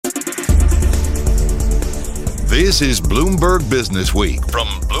This is Bloomberg Businessweek from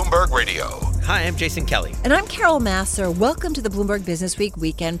Bloomberg Radio. Hi, I'm Jason Kelly. And I'm Carol Massar. Welcome to the Bloomberg Businessweek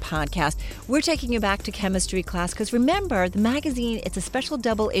Weekend Podcast. We're taking you back to chemistry class because remember, the magazine, it's a special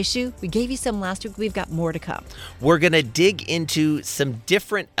double issue. We gave you some last week. We've got more to come. We're going to dig into some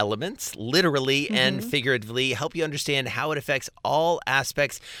different elements, literally and figuratively, help you understand how it affects all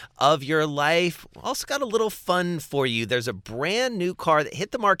aspects of your life. Also got a little fun for you. There's a brand new car that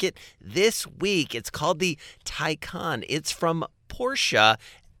hit the market this week. It's called the Taycan. It's from Porsche,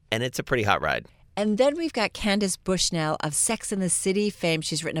 and it's a pretty hot ride. And then we've got Candace Bushnell of Sex and the City fame.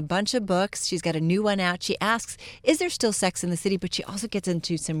 She's written a bunch of books. She's got a new one out. She asks, is there still sex in the city? But she also gets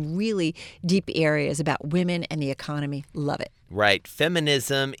into some really deep areas about women and the economy. Love it. Right.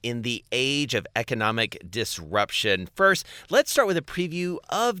 Feminism in the age of economic disruption. First, let's start with a preview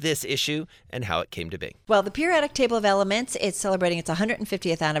of this issue and how it came to be. Well, the periodic table of elements, it's celebrating its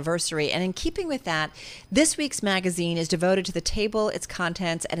 150th anniversary. And in keeping with that, this week's magazine is devoted to the table, its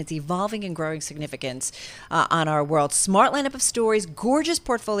contents, and its evolving and growing significance on our world. Smart lineup of stories, gorgeous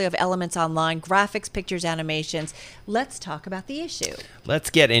portfolio of elements online, graphics, pictures, animations. Let's talk about the issue. Let's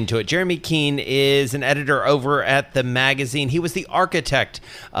get into it. Jeremy Keene is an editor over at the magazine. He was the architect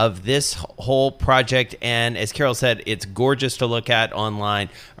of this whole project, and as Carol said, it's gorgeous to look at online,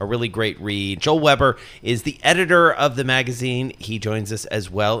 a really great read. Joel Weber is the editor of the magazine. He joins us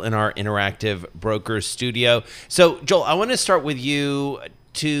as well in our interactive brokers studio. So, Joel, I want to start with you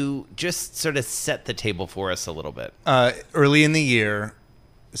to just sort of set the table for us a little bit. Early in the year,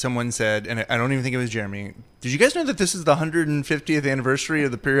 someone said, and I don't even think it was Jeremy, did you guys know that this is the 150th anniversary of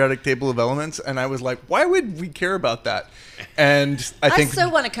the periodic table of elements? And I was like, why would we care about that? And I think so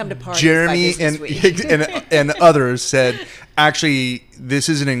want to come to parties Jeremy by Business Week. and others said, actually, this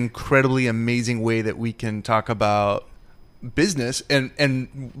is an incredibly amazing way that we can talk about business and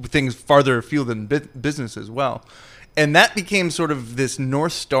things farther afield than business as well. And that became sort of this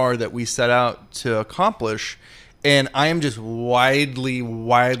North Star that we set out to accomplish. And I am just widely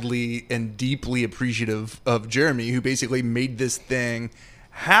and deeply appreciative of Jeremy, who basically made this thing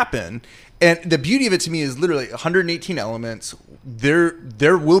happen. And the beauty of it to me is literally 118 elements. There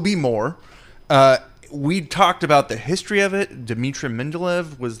will be more. We talked about the history of it. Dmitry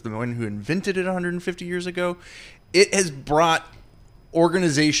Mendeleev was the one who invented it 150 years ago. It has brought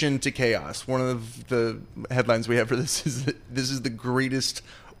organization to chaos. One of the headlines we have for this is that this is the greatest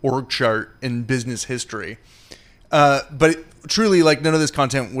org chart in business history. But truly, like, none of this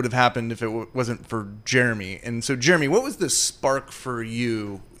content would have happened if it wasn't for Jeremy. And so, Jeremy, what was the spark for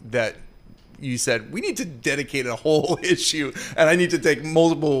you that you said, we need to dedicate a whole issue and I need to take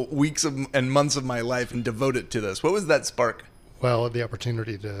multiple weeks and months of my life and devote it to this? What was that spark? Well, the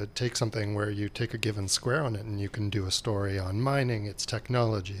opportunity to take something where you take a given square on it and you can do a story on mining, it's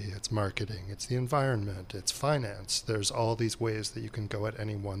technology, it's marketing, it's the environment, it's finance. There's all these ways that you can go at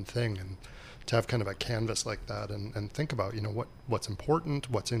any one thing, and to have kind of a canvas like that and think about, what's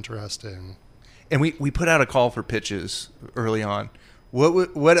important, what's interesting. And we put out a call for pitches early on.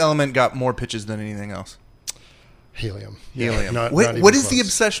 What element got more pitches than anything else? Helium. Helium. What is the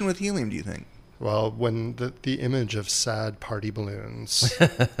obsession with helium, do you think? Well, when the image of sad party balloons,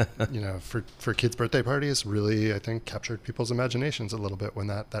 for kids' birthday parties, really, I think, captured people's imaginations a little bit when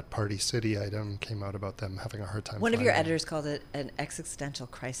that Party City item came out about them having a hard time. One of your editors called it an existential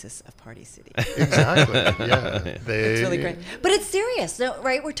crisis of Party City. Exactly. Yeah, it's really great, but it's serious, no?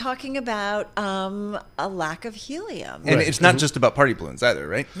 Right? We're talking about a lack of helium, and it's not just about party balloons either,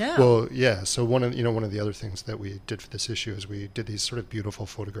 right? No. Well, yeah. So one of the other things that we did for this issue is we did these sort of beautiful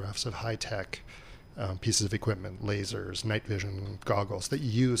photographs of high tech. Pieces of equipment, lasers, night vision goggles that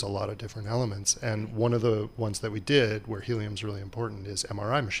use a lot of different elements. And one of the ones that we did where helium's really important is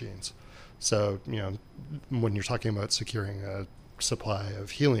MRI machines. So, when you're talking about securing a supply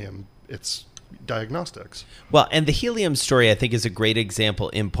of helium, it's diagnostics. Well, and the helium story, I think, is a great example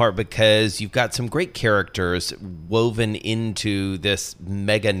in part because you've got some great characters woven into this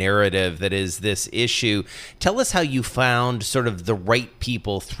mega narrative that is this issue. Tell us how you found sort of the right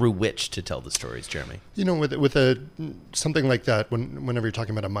people through which to tell the stories, Jeremy. With something like that, whenever you're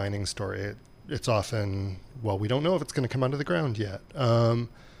talking about a mining story, it's often, well, we don't know if it's going to come out of the ground yet.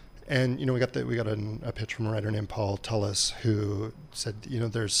 And we got a pitch from a writer named Paul Tullis who said,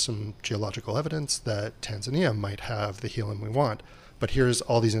 there's some geological evidence that Tanzania might have the helium we want, but here's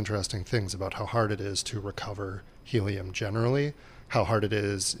all these interesting things about how hard it is to recover helium generally, how hard it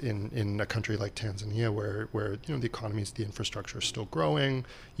is in a country like Tanzania where the economies, the infrastructure is still growing.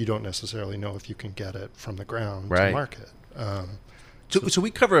 You don't necessarily know if you can get it from the ground to market. So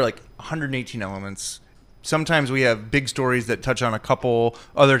we cover like 118 elements. Sometimes we have big stories that touch on a couple.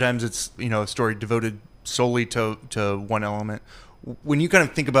 Other times it's a story devoted solely to one element. When you kind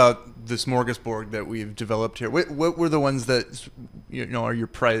of think about the smorgasbord that we've developed here, what were the ones that are your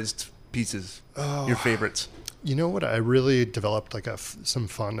prized pieces, your favorites? You know what? I really developed like some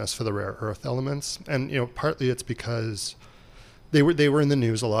fondness for the rare earth elements, and partly it's because they were in the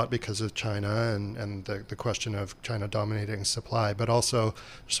news a lot because of China and the question of China dominating supply, but also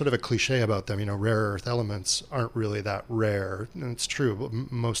sort of a cliche about them. Rare earth elements aren't really that rare, and it's true.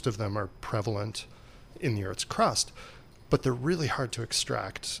 But most of them are prevalent in the Earth's crust, but they're really hard to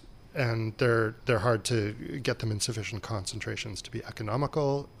extract, and they're hard to get them in sufficient concentrations to be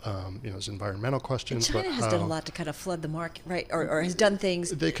economical. There's environmental questions. And China has done a lot to kind of flood the market, right? Or has done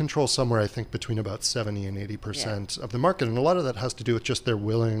things. They control somewhere, I think, between about 70 and 80% of the market, and a lot of that has to do with just they're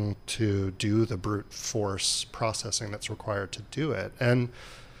willing to do the brute force processing that's required to do it. And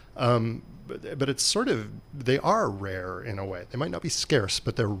but it's sort of, they are rare in a way. They might not be scarce,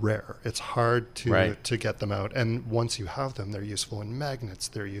 but they're rare. It's hard to get them out. And once you have them, they're useful in magnets.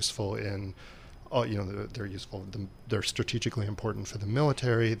 They're useful in, they're useful. They're strategically important for the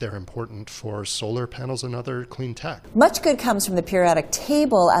military. They're important for solar panels and other clean tech. Much good comes from the periodic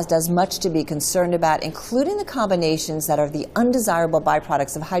table, as does much to be concerned about, including the combinations that are the undesirable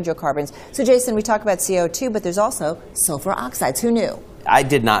byproducts of hydrocarbons. So, Jason, we talk about CO2, but there's also sulfur oxides. Who knew? I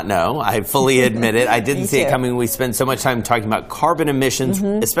did not know. I fully admit it. I didn't see it coming. We spend so much time talking about carbon emissions,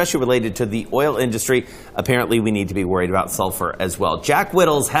 especially related to the oil industry. Apparently, we need to be worried about sulfur as well. Jack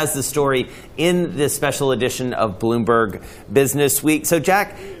Whittles has the story in this special edition of Bloomberg Businessweek. So,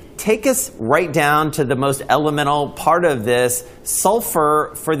 Jack, take us right down to the most elemental part of this,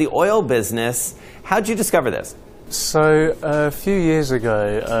 sulfur for the oil business. How'd you discover this? So a few years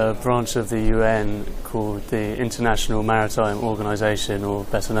ago, a branch of the UN called the International Maritime Organization, or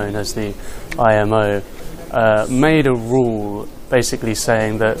better known as the IMO, made a rule basically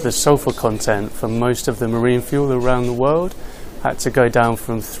saying that the sulfur content for most of the marine fuel around the world had to go down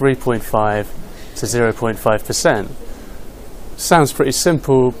from 3.5 to 0.5%. Sounds pretty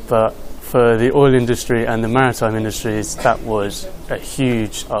simple, but for the oil industry and the maritime industries, that was a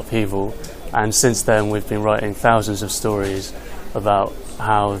huge upheaval. And since then, we've been writing thousands of stories about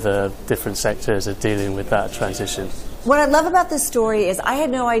how the different sectors are dealing with that transition. What I love about this story is I had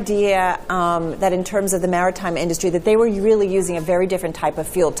no idea that in terms of the maritime industry that they were really using a very different type of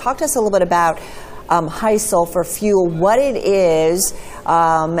fuel. Talk to us a little bit about high sulfur fuel, what it is,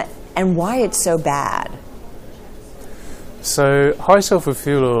 and why it's so bad. So high sulfur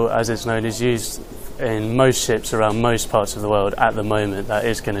fuel oil, as it's known, is used in most ships around most parts of the world at the moment. That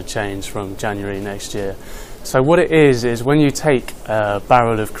is going to change from January next year. So what it is when you take a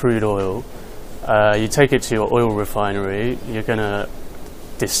barrel of crude oil, you take it to your oil refinery, you're going to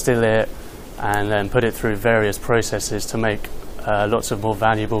distill it and then put it through various processes to make lots of more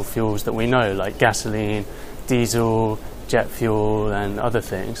valuable fuels that we know, like gasoline, diesel, jet fuel and other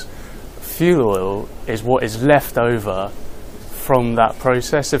things. Fuel oil is what is left over from that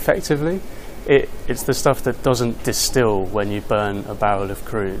process effectively. It's the stuff that doesn't distill when you burn a barrel of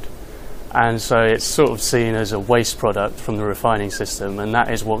crude. And so it's sort of seen as a waste product from the refining system, and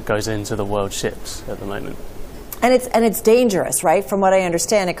that is what goes into the world ships at the moment. And it's dangerous, right? From what I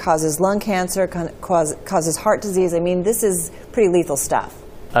understand, it causes lung cancer, causes heart disease. I mean, this is pretty lethal stuff.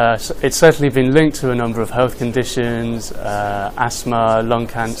 So it's certainly been linked to a number of health conditions, asthma, lung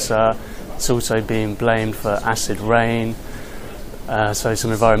cancer. It's also been blamed for acid rain. So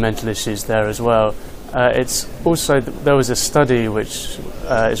some environmental issues there as well. It's also, there was a study which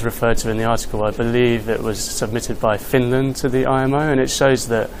is referred to in the article. I believe it was submitted by Finland to the IMO, and it shows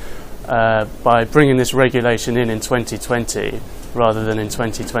that by bringing this regulation in 2020 rather than in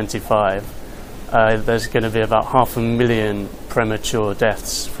 2025, there's going to be about 500,000 premature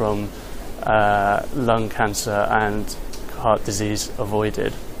deaths from lung cancer and heart disease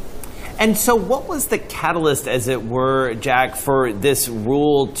avoided. And so what was the catalyst, as it were, Jack, for this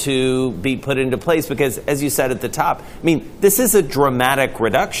rule to be put into place? Because, as you said at the top, I mean, this is a dramatic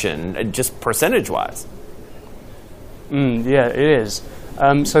reduction, just percentage-wise. Yeah, it is.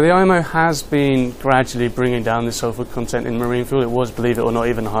 So the IMO has been gradually bringing down the sulfur content in marine fuel. It was, believe it or not,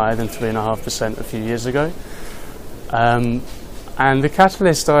 even higher than 3.5% a few years ago. And the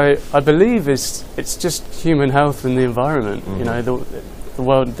catalyst, I believe, it's just human health and the environment. You know,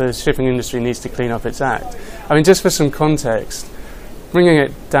 the shipping industry needs to clean up its act. I mean, just for some context, bringing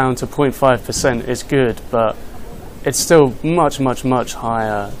it down to 0.5% is good, but it's still much, much, much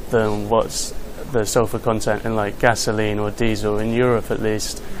higher than what's the sulfur content in like gasoline or diesel. In Europe, at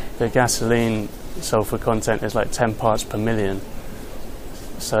least, the gasoline sulfur content is like 10 parts per million.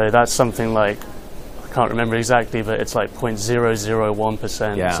 So that's something like, I can't remember exactly, but it's like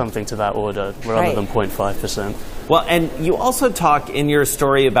 0.001%, something to that order, rather than 0.5%. Well, and you also talk in your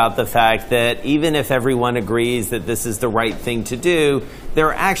story about the fact that even if everyone agrees that this is the right thing to do, there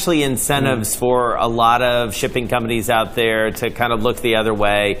are actually incentives for a lot of shipping companies out there to kind of look the other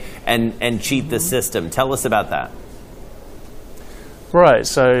way and cheat the system. Tell us about that. Right,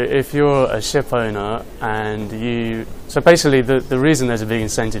 so if you're a ship owner and so basically the reason there's a big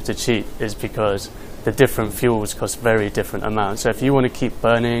incentive to cheat is because the different fuels cost very different amounts. So if you want to keep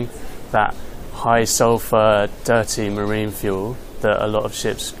burning that high sulfur, dirty marine fuel that a lot of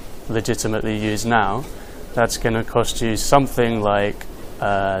ships legitimately use now, that's going to cost you something like,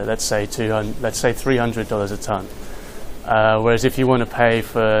 let's say $300 a ton. Whereas if you want to pay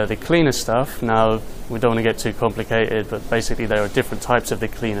for the cleaner stuff, now we don't want to get too complicated, but basically there are different types of the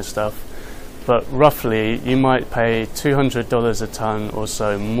cleaner stuff. But roughly, you might pay $200 a ton or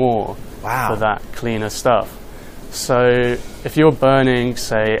so more for that cleaner stuff. So if you're burning,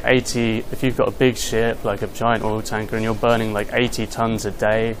 say, if you've got a big ship, like a giant oil tanker, and you're burning like 80 tons a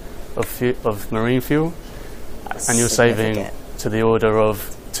day of marine fuel, and you're saving to the order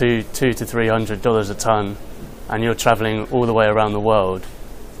of $200 to $300 a ton, and you're traveling all the way around the world,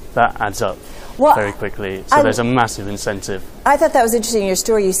 that adds up very quickly. So there's a massive incentive. I thought that was interesting in your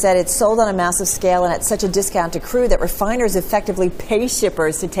story. You said it's sold on a massive scale and at such a discount to crew that refiners effectively pay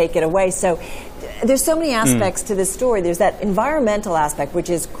shippers to take it away. So there's so many aspects to this story. There's that environmental aspect,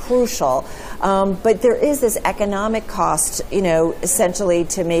 which is crucial. But there is this economic cost, essentially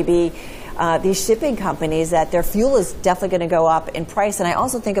to maybe these shipping companies, that their fuel is definitely going to go up in price. And I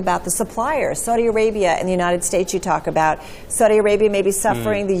also think about the suppliers, Saudi Arabia and the United States you talk about. Saudi Arabia may be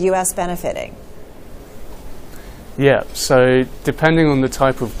suffering, the U.S. benefiting. Yeah, so depending on the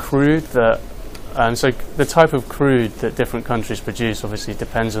type of crude that different countries produce obviously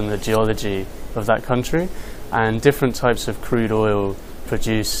depends on the geology of that country, and different types of crude oil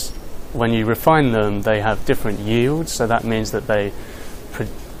produce, when you refine them, they have different yields. So that means that the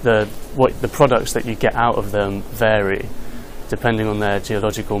products that you get out of them vary depending on their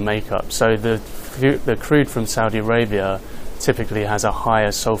geological makeup. So the crude from Saudi Arabia typically has a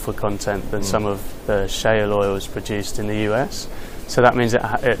higher sulfur content than some of the shale oils produced in the US. So that means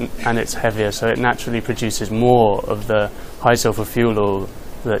and it's heavier, so it naturally produces more of the high sulfur fuel oil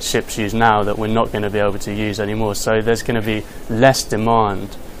that ships use now that we're not going to be able to use anymore. So there's going to be less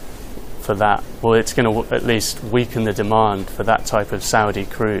demand for that. Well, it's going to at least weaken the demand for that type of Saudi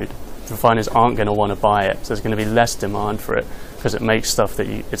crude. Refiners aren't going to want to buy it, so there's going to be less demand for it because it makes stuff that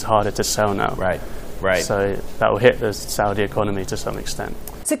it's harder to sell now. Right. So that will hit the Saudi economy to some extent.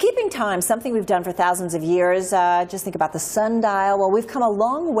 So keeping time, something we've done for thousands of years. Just think about the sundial. Well, we've come a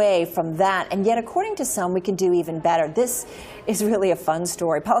long way from that, and yet according to some, we can do even better. This is really a fun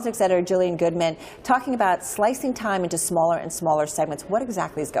story. Politics editor Jillian Goodman talking about slicing time into smaller and smaller segments. What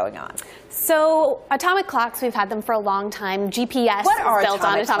exactly is going on? So atomic clocks, we've had them for a long time. GPS is built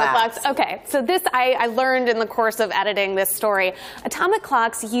on atomic clocks. Okay, so this I learned in the course of editing this story. Atomic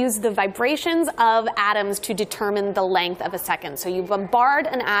clocks use the vibrations of atoms to determine the length of a second. So you bombard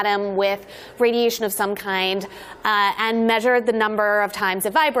an atom with radiation of some kind and measure the number of times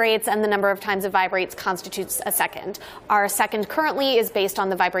it vibrates, and the number of times it vibrates constitutes a second. Our second currently is based on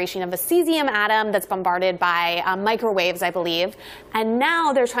the vibration of a cesium atom that's bombarded by microwaves, I believe. And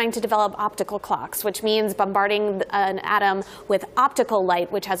now they're trying to develop optical clocks, which means bombarding an atom with optical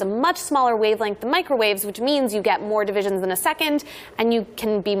light, which has a much smaller wavelength than microwaves, which means you get more divisions in a second, and you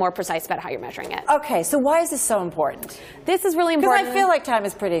can be more precise about how you're measuring it. Okay, so why is this so important? This is really important. Because I feel like time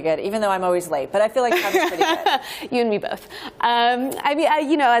is pretty good, even though I'm always late, but I feel like time is pretty good. You and me both.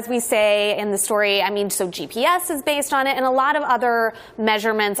 As we say in the story, so GPS is based on it, and a lot of other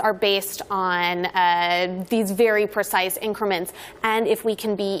measurements are based on these very precise increments. And if we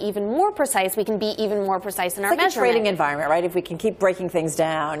can be even more precise, we can be even more precise in our measurement. It's like a trading environment, right? If we can keep breaking things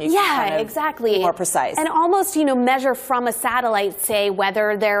down, you can kind of exactly. be more precise. And almost, measure from a satellite, say,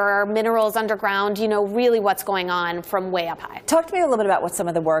 whether there are minerals underground, really what's going on from way up high. Talk to me a little bit about what some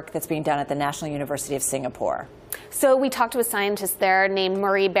of the work that's being done at the National University of Singapore. So we talked to a scientist there named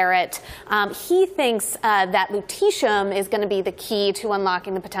Murray Barrett. He thinks that lutetium is going to be the key to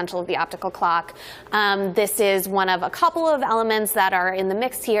unlocking the potential of the optical clock. This is one of a couple of elements that are in the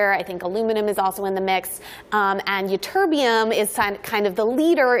mix here. I think aluminum is also in the mix. And ytterbium is kind of the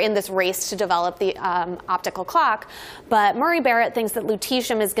leader in this race to develop the optical clock. But Murray Barrett thinks that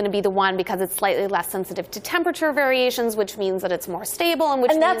lutetium is going to be the one because it's slightly less sensitive to temperature variations, which means that it's more stable.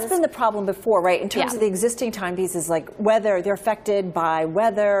 And that's been the problem before, right? In terms of the existing timepieces is like weather, they're affected by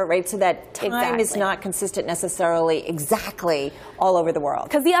weather, right? So that time is not consistent necessarily exactly all over the world.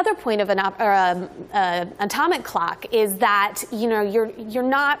 Because the other point of an atomic clock is that, you know, you're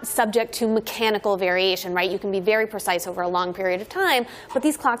not subject to mechanical variation, right? You can be very precise over a long period of time, but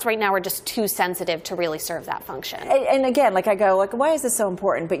these clocks right now are just too sensitive to really serve that function. And again, like I go, like, why is this so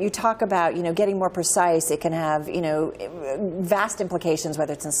important? But you talk about, you know, getting more precise. It can have, you know, vast implications,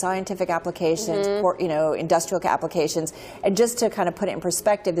 whether it's in scientific applications, or, you know, industrial applications. And just to kind of put it in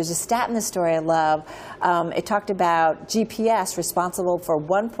perspective, there's a stat in the story I love. It talked about GPS responsible for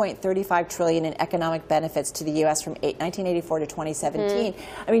 $1.35 trillion in economic benefits to the U.S. from 1984 to 2017.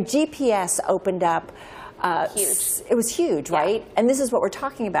 I mean, GPS opened up. Huge. It was huge, right? And this is what we're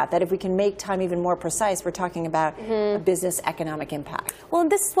talking about, that if we can make time even more precise, we're talking about a business economic impact. Well,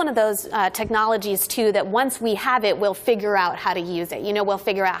 and this is one of those technologies, too, that once we have it, we'll figure out how to use it. You know, we'll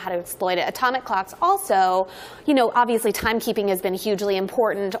figure out how to exploit it. Atomic clocks also, you know, obviously timekeeping has been hugely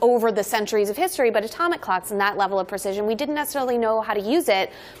important over the centuries of history, but atomic clocks and that level of precision, we didn't necessarily know how to use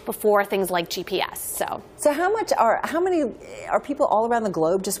it before things like GPS. So how many are people all around the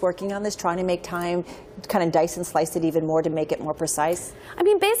globe just working on this, trying to make time, kind of dice and slice it even more to make it more precise? I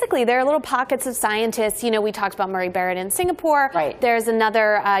mean, basically, there are little pockets of scientists. You know, we talked about Murray Barrett in Singapore. Right. There's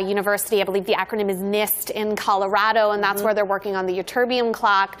another university, I believe the acronym is NIST, in Colorado, and that's where they're working on the ytterbium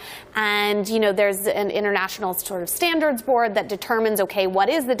clock. And, you know, there's an international sort of standards board that determines, okay, what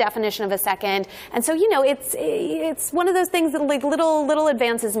is the definition of a second? And so, you know, it's one of those things that, like, little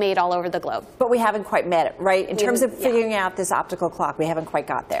advances made all over the globe. But we haven't quite met it, right? In terms of figuring out this optical clock, we haven't quite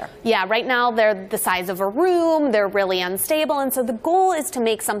got there. Yeah, right now they're the size of a room, they're really unstable, and so the goal is to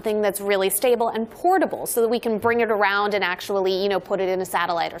make something that's really stable and portable so that we can bring it around and actually, you know, put it in a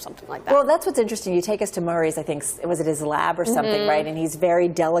satellite or something like that. Well, that's what's interesting. You take us to Murray's, I think, was it his lab or something, right? And he's very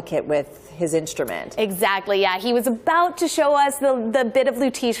delicate with his instrument. Exactly, yeah. He was about to show us the bit of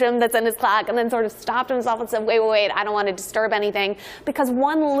lutetium that's in his clock and then sort of stopped himself and said, wait, I don't want to disturb anything, because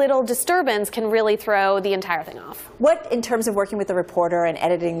one little disturbance can really throw the entire thing off. What, in terms of working with the reporter and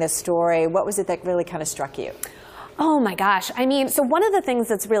editing this story, what was it that really kind of struck you? Oh my gosh. I mean, so one of the things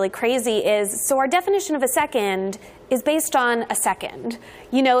that's really crazy is, so our definition of a second is based on a second.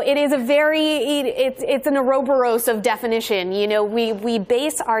 You know, it is it's an Ouroboros of definition. You know, we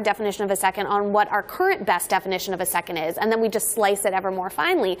base our definition of a second on what our current best definition of a second is, and then we just slice it ever more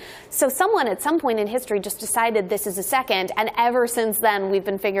finely. So someone at some point in history just decided this is a second, and ever since then we've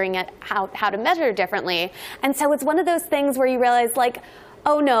been figuring out how to measure differently. And so it's one of those things where you realize, like,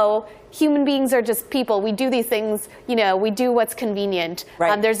 oh no, human beings are just people. We do these things, you know, we do what's convenient.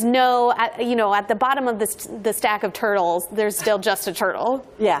 Right. There's no, you know, at the bottom of the stack of turtles, there's still just a turtle.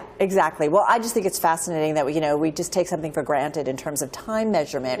 Yeah, exactly. Well, I just think it's fascinating that we just take something for granted in terms of time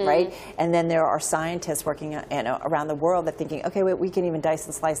measurement, right? And then there are scientists working around the world that thinking, okay, wait, we can even dice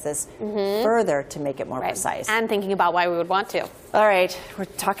and slice this further to make it more precise. And thinking about why we would want to. All right, we're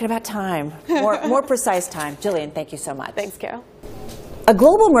talking about time, more precise time. Jillian, thank you so much. Thanks, Carol. A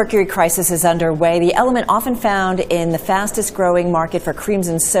global mercury crisis is underway. The element often found in the fastest growing market for creams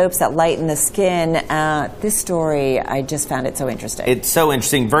and soaps that lighten the skin. This story, I just found it so interesting. It's so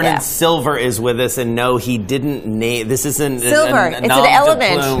interesting. Vernon Silver is with us, and no, he didn't name. This isn't Silver. It's an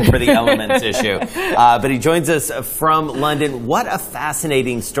element plume for the elements issue. But he joins us from London. What a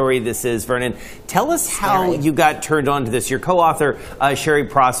fascinating story this is, Vernon. Tell us how you got turned on to this. Your co-author, Sherry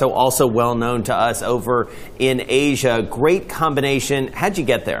Prasso, also well known to us over in Asia. Great combination. How'd you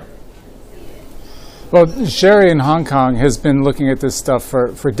get there? Well, Sherry in Hong Kong has been looking at this stuff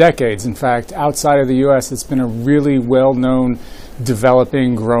for decades. In fact, outside of the U.S., it's been a really well-known,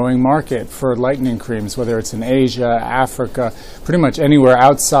 developing, growing market for lightening creams, whether it's in Asia, Africa, pretty much anywhere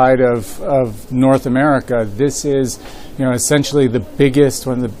outside of North America. This is, essentially one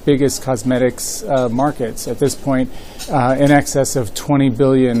of the biggest cosmetics markets at this point, in excess of 20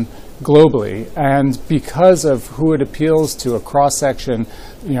 billion globally. And because of who it appeals to, a cross-section,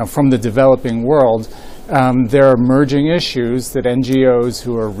 from the developing world, there are emerging issues that NGOs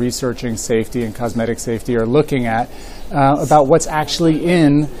who are researching safety and cosmetic safety are looking at about what's actually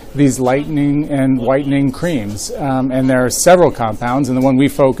in these lightening and whitening creams. And there are several compounds, and the one we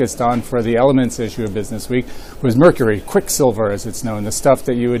focused on for the Elements issue of Businessweek was mercury, quicksilver as it's known, the stuff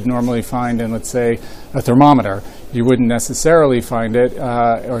that you would normally find in, let's say, a thermometer. You wouldn't necessarily find it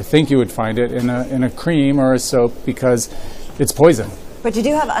or think you would find it in a cream or a soap because it's poison. But you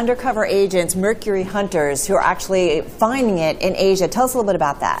do have undercover agents, mercury hunters, who are actually finding it in Asia. Tell us a little bit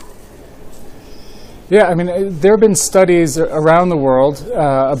about that. Yeah, I mean, there have been studies around the world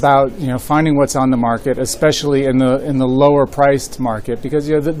about finding what's on the market, especially in the lower priced market, because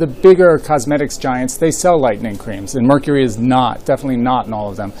the bigger cosmetics giants, they sell lightening creams, and mercury is definitely not in all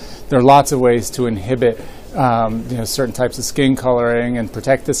of them. There are lots of ways to inhibit certain types of skin coloring and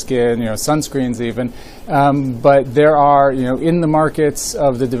protect the skin, sunscreens even. But there are in the markets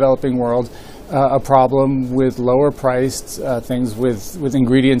of the developing world a problem with lower priced things with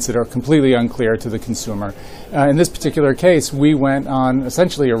ingredients that are completely unclear to the consumer. In this particular case, we went on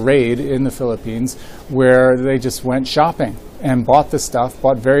essentially a raid in the Philippines where they just went shopping and bought the stuff,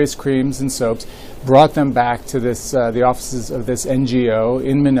 bought various creams and soaps, brought them back to the offices of this NGO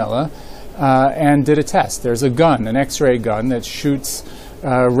in Manila, and did a test. There's a gun, an X-ray gun that shoots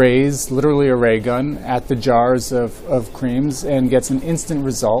rays, literally a ray gun, at the jars of creams and gets an instant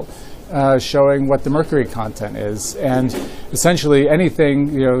result. Showing what the mercury content is, and essentially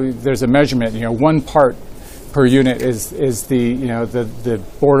anything there's a measurement. 1 part per unit is the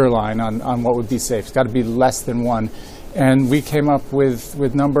borderline on what would be safe. It's got to be less than 1, and we came up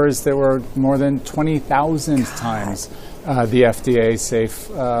with numbers that were more than 20,000 times the FDA safe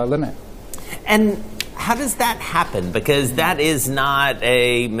limit. And how does that happen? Because that is not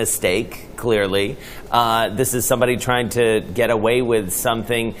a mistake, clearly. This is somebody trying to get away with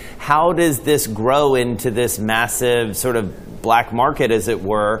something. How does this grow into this massive sort of black market, as it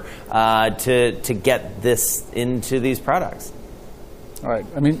were, to get this into these products? All right.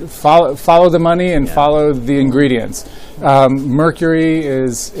 I mean, follow the money and follow the ingredients. Mercury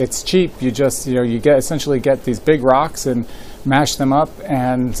it's cheap. You just you essentially get these big rocks and mash them up,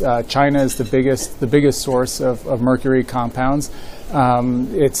 and China is the biggest source of mercury compounds.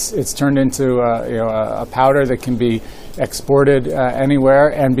 It's turned into a powder that can be exported anywhere,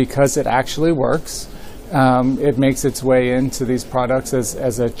 and because it actually works, it makes its way into these products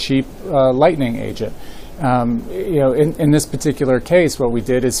as a cheap lightening agent. In this particular case, what we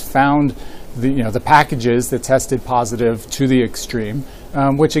did is found the packages that tested positive to the extreme,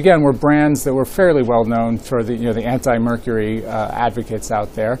 which again were brands that were fairly well known for the anti-mercury advocates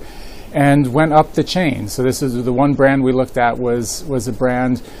out there, and went up the chain. So this is the one brand we looked at was a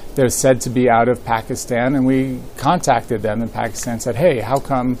brand that was said to be out of Pakistan, and we contacted them in Pakistan and said, hey, how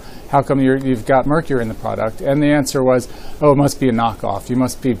come you've got mercury in the product? And the answer was, oh, it must be a knockoff. You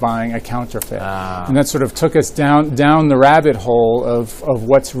must be buying a counterfeit. And that sort of took us down the rabbit hole of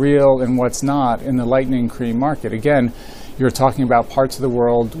what's real and what's not in the lightening cream market. Again, you're talking about parts of the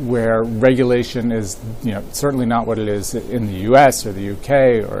world where regulation is certainly not what it is in the US or the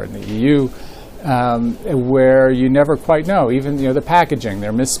UK or in the EU, where you never quite know. Even the packaging, there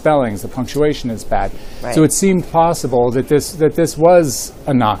are misspellings, the punctuation is bad. Right. So it seemed possible that this was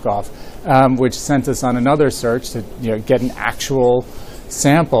a knockoff, which sent us on another search to get an actual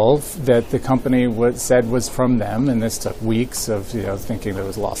sample that the company said was from them, and this took weeks of thinking that it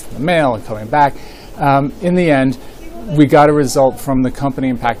was lost in the mail and coming back. In the end, we got a result from the company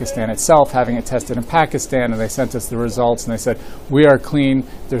in Pakistan itself, having it tested in Pakistan, and they sent us the results, and they said, we are clean,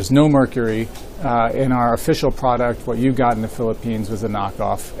 there's no mercury in our official product. What you got in the Philippines was a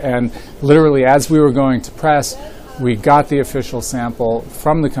knockoff. And literally, as we were going to press, we got the official sample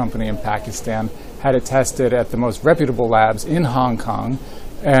from the company in Pakistan, had it tested at the most reputable labs in Hong Kong,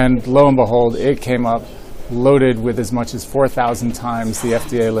 and lo and behold, it came up loaded with as much as 4,000 times the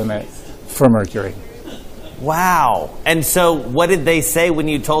FDA limit for mercury. Wow. And so what did they say when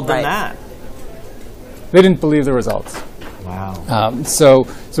you told them that? They didn't believe the results. Wow. So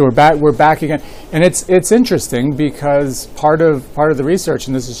we're back again. And it's interesting because part of the research,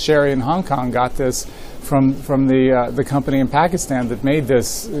 and this is Sherry in Hong Kong, got this from the company in Pakistan that made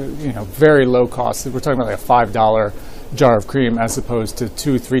this very low cost. We're talking about like a $5 jar of cream as opposed to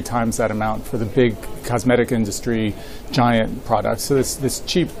 2-3 times that amount for the big cosmetic industry giant products. So this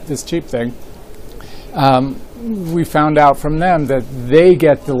cheap thing. We found out from them that they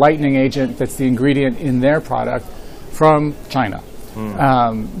get the lightening agent that's the ingredient in their product from China.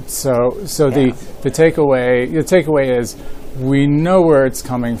 The takeaway is we know where it's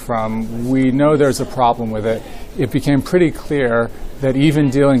coming from. We know there's a problem with it. It became pretty clear that even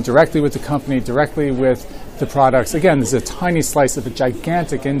dealing directly with the company, directly with the products, again, this is a tiny slice of a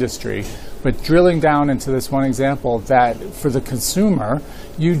gigantic industry, but drilling down into this one example, that for the consumer,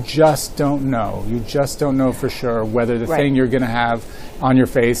 you just don't know. You just don't know for sure whether the thing you're going to have on your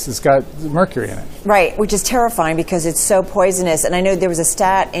face has got mercury in it. Right, which is terrifying because it's so poisonous. And I know there was a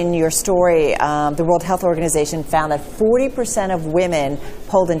stat in your story, the World Health Organization found that 40% of women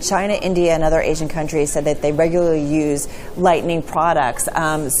polled in China, India, and other Asian countries said that they regularly use lightening products.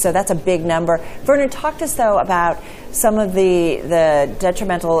 So that's a big number. Werner, talk to us, though, about some of the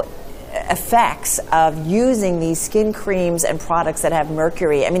detrimental effects of using these skin creams and products that have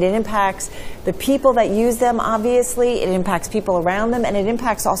mercury. I mean, it impacts the people that use them, obviously, it impacts people around them, and it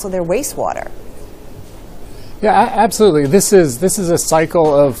impacts also their wastewater. Yeah, absolutely. This is a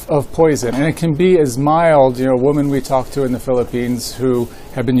cycle of poison, and it can be as mild. You know, a woman we talked to in the Philippines who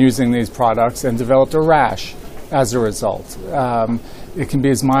had been using these products and developed a rash as a result. It can be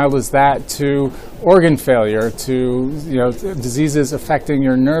as mild as that to organ failure, to diseases affecting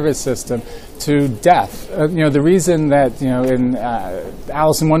your nervous system, to death. The reason that in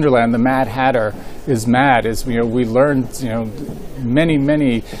Alice in Wonderland the Mad Hatter is mad is we learned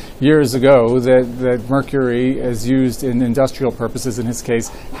many years ago that mercury is used in industrial purposes. In his case,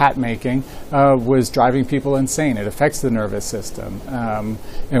 hat making was driving people insane. It affects the nervous system,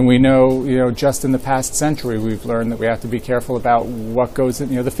 and we know just in the past century we've learned that we have to be careful about what goes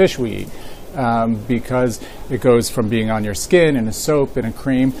in the fish we eat. Because it goes from being on your skin in a soap and a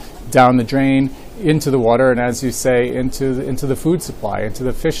cream down the drain into the water, and as you say, into the food supply, into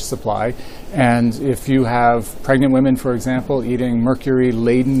the fish supply. And if you have pregnant women, for example, eating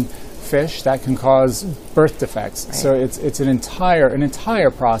mercury-laden fish, that can cause birth defects. Right. So it's an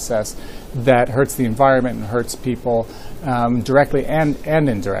entire process that hurts the environment and hurts people directly and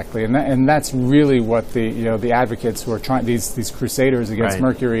indirectly, and that's really what the advocates who are trying these crusaders against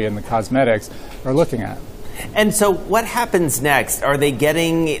mercury and the cosmetics are looking at. And so what happens next? Are they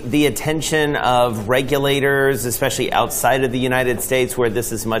getting the attention of regulators, especially outside of the United States where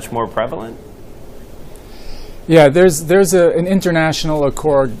this is much more prevalent? Yeah, there's an international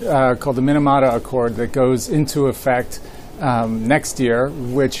accord called the Minamata Accord that goes into effect next year,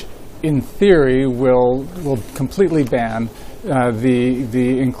 which in theory will completely ban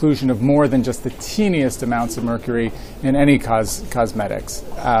the inclusion of more than just the teeniest amounts of mercury in any cosmetics.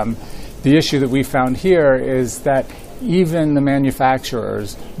 The issue that we found here is that even the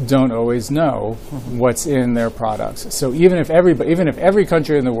manufacturers don't always know what's in their products. So even if every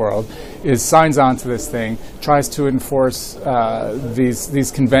country in the world signs on to this thing, tries to enforce these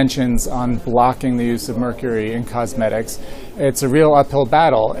conventions on blocking the use of mercury in cosmetics, it's a real uphill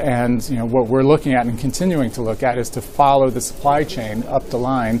battle. And what we're looking at and continuing to look at is to follow the supply chain up the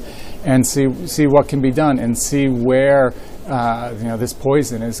line and see what can be done and see where this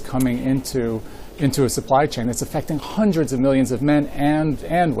poison is coming into a supply chain that's affecting hundreds of millions of men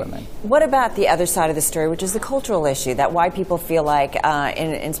and women. What about the other side of the story, which is the cultural issue, that why people feel like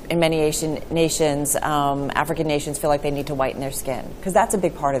in many Asian nations, African nations feel like they need to whiten their skin? Because that's a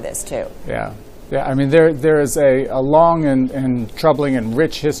big part of this too. Yeah. I mean, there is a long and troubling and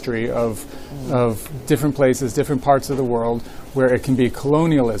rich history of different places, different parts of the world, where it can be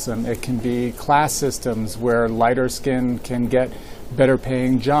colonialism, it can be class systems where lighter skin can get better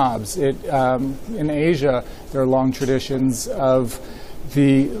paying jobs. In Asia, there are long traditions of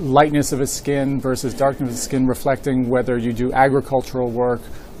the lightness of a skin versus darkness of the skin reflecting whether you do agricultural work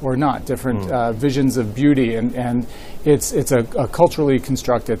or not, different visions of beauty. And it's a culturally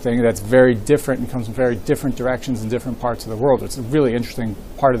constructed thing that's very different and comes from very different directions in different parts of the world. It's a really interesting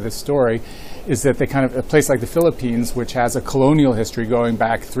part of this story is that a place like the Philippines, which has a colonial history going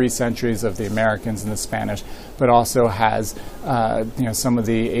back 3 centuries of the Americans and the Spanish, but also has some of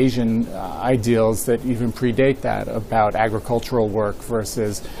the Asian ideals that even predate that about agricultural work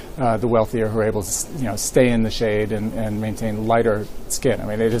versus the wealthier who are able to stay in the shade and maintain lighter skin. I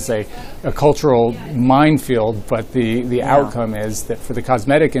mean, it is a cultural minefield, but the outcome is that for the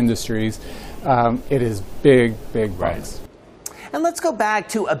cosmetic industries, it is big bugs. And let's go back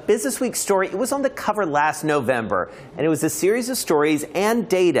to a Businessweek story. It was on the cover last November, and it was a series of stories and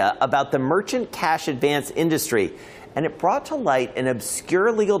data about the merchant cash advance industry. And it brought to light an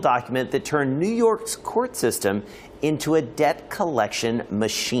obscure legal document that turned New York's court system into a debt collection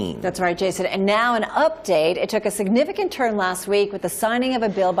machine. That's right, Jason. And now an update. It took a significant turn last week with the signing of a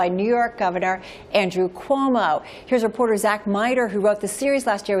bill by New York Governor Andrew Cuomo. Here's reporter Zach Miter, who wrote the series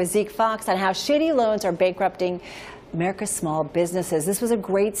last year with Zeke Fox on how shady loans are bankrupting America's small businesses. This was a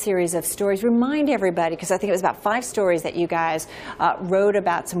great series of stories. Remind everybody, because I think it was about 5 stories that you guys wrote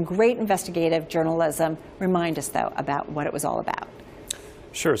about, some great investigative journalism. Remind us, though, about what it was all about.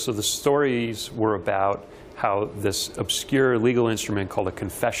 Sure. So the stories were about how this obscure legal instrument called a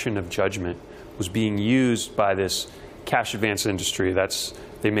confession of judgment was being used by this cash advance industry.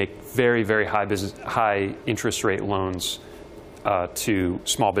 They make very, very high interest rate loans to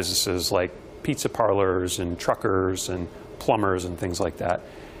small businesses like pizza parlors and truckers and plumbers and things like that.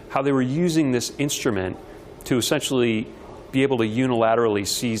 How they were using this instrument to essentially be able to unilaterally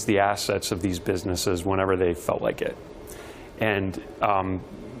seize the assets of these businesses whenever they felt like it. And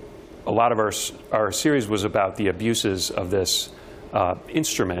a lot of our series was about the abuses of this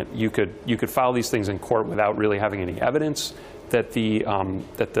instrument. You could file these things in court without really having any evidence that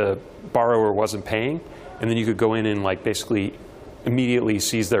the borrower wasn't paying, and then you could go in and like basically immediately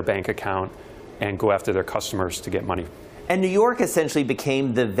seize their bank account and go after their customers to get money. And New York essentially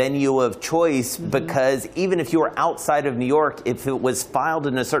became the venue of choice because even if you were outside of New York, if it was filed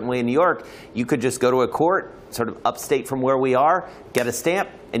in a certain way in New York, you could just go to a court, sort of upstate from where we are, get a stamp,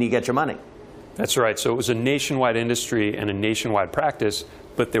 and you get your money. That's right. So it was a nationwide industry and a nationwide practice,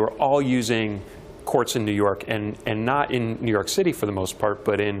 but they were all using courts in New York, and not in New York City for the most part,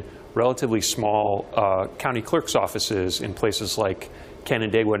 but in relatively small county clerk's offices in places like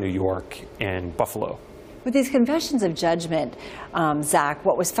Canandaigua, New York, and Buffalo. With these confessions of judgment, Zach,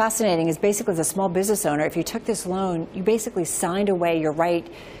 what was fascinating is basically as a small business owner, if you took this loan, you basically signed away your right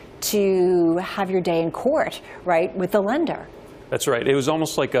to have your day in court, right, with the lender. That's right. It was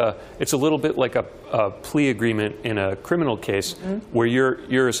almost like it's a little bit like a plea agreement in a criminal case where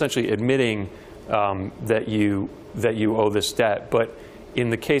you're essentially admitting that you owe this debt. But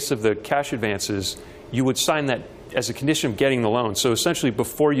in the case of the cash advances, you would sign that as a condition of getting the loan. So essentially,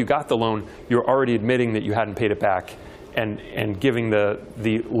 before you got the loan, you're already admitting that you hadn't paid it back, and giving the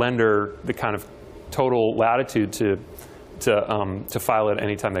lender the kind of total latitude to file it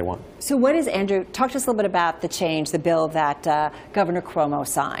anytime they want. So what is, Andrew, talk to us a little bit about the bill that Governor Cuomo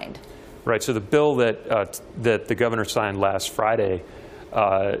signed. Right. So the bill that the governor signed last Friday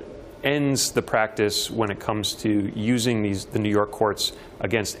ends the practice when it comes to using the New York courts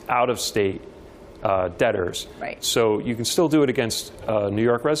against out-of-state debtors. Right. So you can still do it against New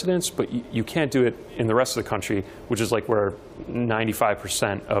York residents, but you can't do it in the rest of the country, which is like where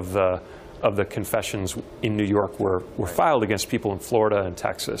 95% of the confessions in New York were filed against people in Florida and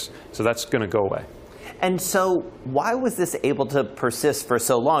Texas. So that's going to go away. And so why was this able to persist for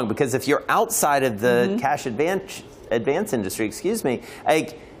so long? Because if you're outside of the cash advance industry,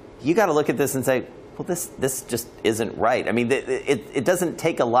 like, you got to look at this and say, well, this just isn't right. I mean, it doesn't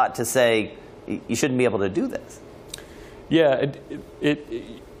take a lot to say you shouldn't be able to do this. Yeah,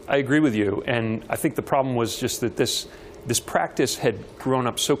 I agree with you. And I think the problem was just that this practice had grown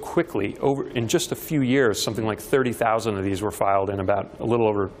up so quickly. In just a few years, something like 30,000 of these were filed in about a little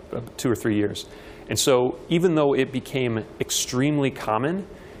over 2 or 3 years. And so even though it became extremely common,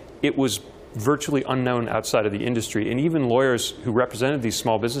 it was virtually unknown outside of the industry. And even lawyers who represented these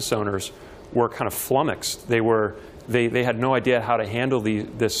small business owners were kind of flummoxed. They had no idea how to handle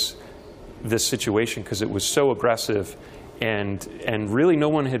this situation because it was so aggressive, and really no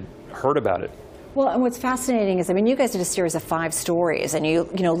one had heard about it. Well, and what's fascinating is, I mean, you guys did a series of 5 stories, and you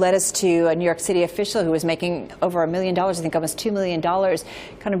led us to a New York City official who was making over $1 million, I think almost $2 million,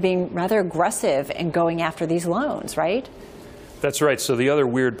 kind of being rather aggressive and going after these loans, right? That's right. So the other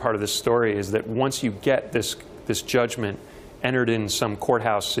weird part of this story is that once you get this judgment entered in some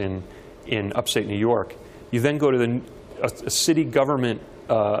courthouse in upstate New York, you then go to a city government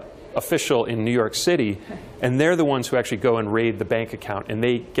official in New York City, and they're the ones who actually go and raid the bank account, and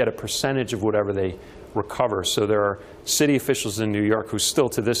they get a percentage of whatever they recover. So there are city officials in New York who still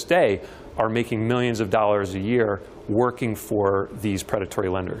to this day are making millions of dollars a year working for these predatory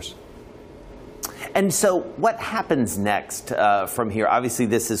lenders. And so what happens next from here? Obviously,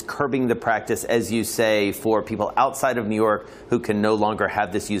 this is curbing the practice, as you say, for people outside of New York who can no longer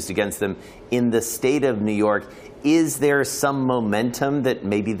have this used against them. In the state of New York, is there some momentum that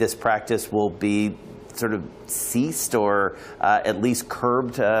maybe this practice will be sort of ceased or at least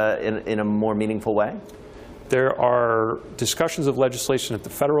curbed in a more meaningful way? There are discussions of legislation at the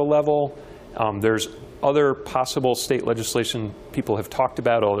federal level. There's other possible state legislation people have talked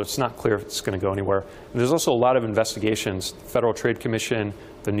about, although it's not clear if it's going to go anywhere. And there's also a lot of investigations. The Federal Trade Commission,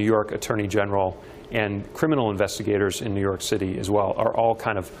 the New York Attorney General, and criminal investigators in New York City as well are all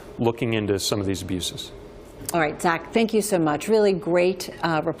kind of looking into some of these abuses. All right, Zach, thank you so much. Really great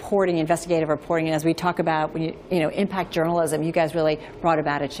reporting, investigative reporting. And as we talk about when impact journalism, you guys really brought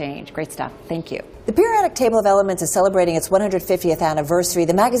about a change. Great stuff. Thank you. The periodic table of elements is celebrating its 150th anniversary.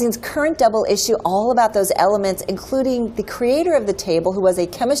 The magazine's current double issue, all about those elements, including the creator of the table, who was a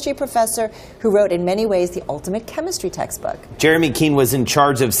chemistry professor who wrote, in many ways, the ultimate chemistry textbook. Jeremy Keene was in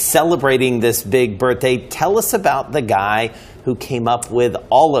charge of celebrating this big birthday. Tell us about the guy who came up with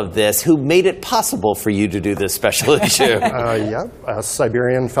all of this, who made it possible for you to do this special issue. A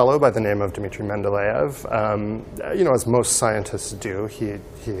Siberian fellow by the name of Dmitry Mendeleev. As most scientists do, he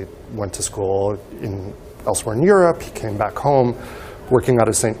went to school elsewhere in Europe. He came back home working out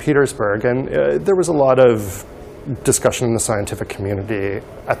of St. Petersburg. And there was a lot of discussion in the scientific community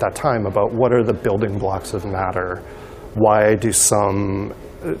at that time about what are the building blocks of matter. Why do some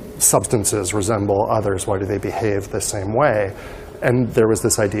substances resemble others? Why do they behave the same way? And there was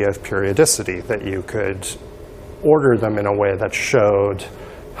this idea of periodicity, that you could order them in a way that showed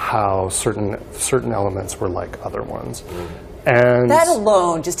how certain elements were like other ones. And that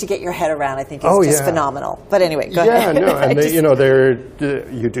alone, just to get your head around, I think is just phenomenal. But anyway, go ahead. Yeah, no,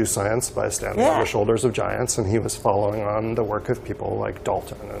 and you do science by standing on the shoulders of giants, and he was following on the work of people like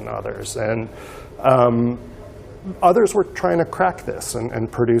Dalton and others. And others were trying to crack this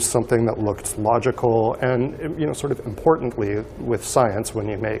and produce something that looked logical. And sort of importantly, with science, when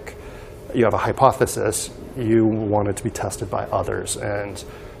you have a hypothesis, you want it to be tested by others, and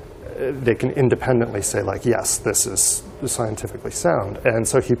they can independently say, like, yes, this is scientifically sound. And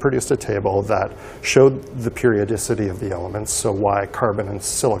so he produced a table that showed the periodicity of the elements, so why carbon and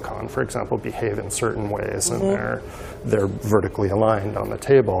silicon, for example, behave in certain ways, and they're vertically aligned on the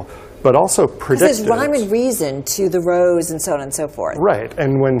table, but also predicted. There's rhyme and reason to the rows and so on and so forth. Right,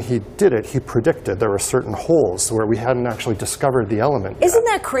 and when he did it, he predicted there were certain holes where we hadn't actually discovered the element yet. Isn't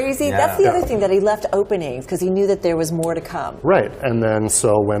that crazy? Yeah. That's the other thing, that he left openings because he knew that there was more to come. Right, and then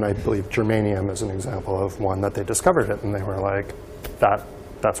so when I believe germanium is an example of one that they discovered it, and they were like,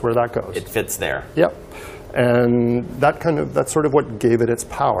 that's where that goes. It fits there. Yep. And that's sort of what gave it its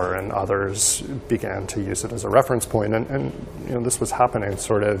power, and others began to use it as a reference point. And this was happening,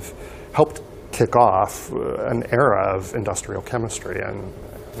 sort of helped kick off an era of industrial chemistry and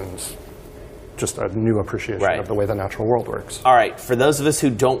just a new appreciation of the way the natural world works. All right, for those of us who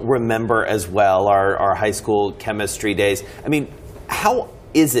don't remember as well our high school chemistry days, I mean, how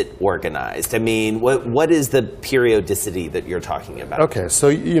is it organized? I mean, what is the periodicity that you're talking about? Okay, so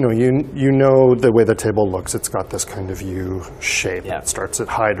you know the way the table looks. It's got this kind of U shape. Yeah. It starts at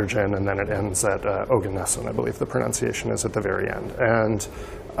hydrogen, and then it ends at oganesson, I believe the pronunciation is at the very end. And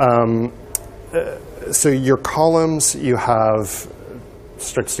so your columns, you have,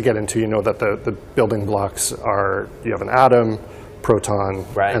 starts to get into, that the building blocks are, you have an atom, proton,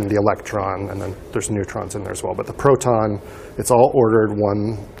 and the electron, and then there's neutrons in there as well. But the proton, it's all ordered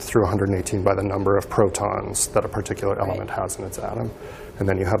 1 through 118 by the number of protons that a particular element has in its atom. And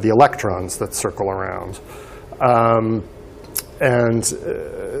then you have the electrons that circle around.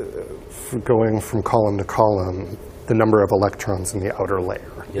 Going from column to column, the number of electrons in the outer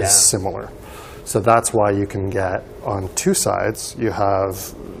layer is similar. So that's why you can get, on two sides, you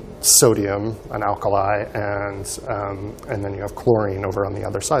have sodium, an alkali, and then you have chlorine over on the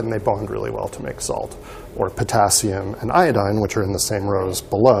other side, and they bond really well to make salt. Or potassium and iodine, which are in the same rows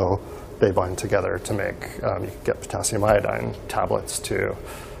below, they bind together to make, you can get potassium iodine tablets to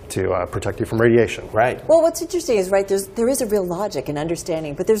protect you from radiation. Right. Well, what's interesting is, there is a real logic and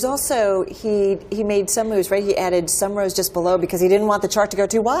understanding, but there's also, he made some moves, He added some rows just below because he didn't want the chart to go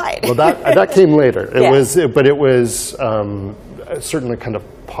too wide. Well, that came later. It was certainly kind of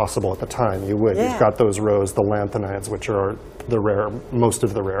possible at the time. You've got those rows, the lanthanides, which are most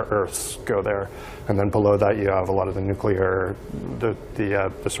of the rare earths go there, and then below that you have a lot of the nuclear, the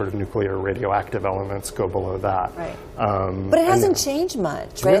sort of nuclear radioactive elements go below that. Right. But it hasn't changed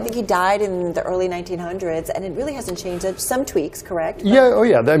much, right? I think he died in the early 1900s, and it really hasn't changed. Some tweaks, correct? Yeah. Oh,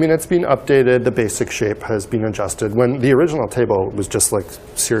 yeah. I mean, it's been updated. The basic shape has been adjusted. When the original table was just like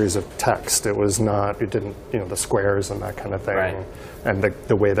a series of text, it was not. It didn't, the squares and that kind of thing. Right. And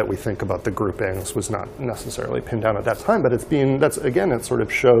the way that we think about the groupings was not necessarily pinned down at that time, but it sort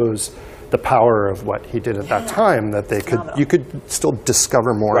of shows the power of what he did at that time, that you could still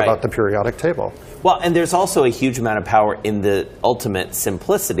discover more about the periodic table. Well, and there's also a huge amount of power in the ultimate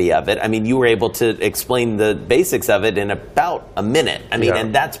simplicity of it. I mean, you were able to explain the basics of it in about a minute. I mean,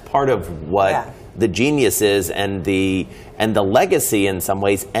 and that's part of what the genius is, and the legacy in some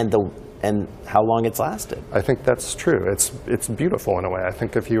ways, and how long it's lasted. I think that's true. It's beautiful in a way. I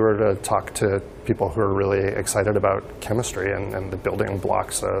think if you were to talk to people who are really excited about chemistry and the building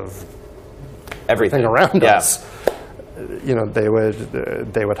blocks of everything around us, they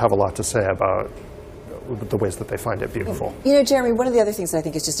would have a lot to say about the ways that they find it beautiful. Jeremy, one of the other things that I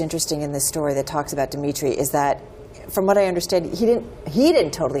think is just interesting in this story that talks about Dmitri is that, from what I understand, he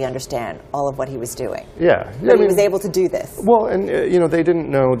didn't totally understand all of what he was doing. Yeah. But he was able to do this. Well, and they didn't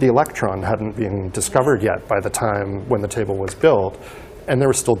know the electron hadn't been discovered yet by the time when the table was built, and there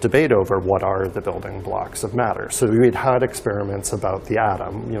was still debate over what are the building blocks of matter. So we'd had experiments about the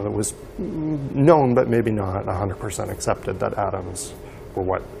atom. It was known, but maybe not 100% accepted, that atoms were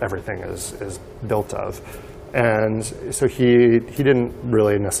what everything is built of. And so he didn't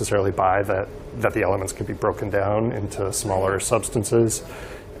really necessarily buy that the elements could be broken down into smaller substances.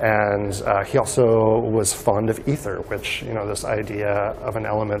 And he also was fond of ether, which, this idea of an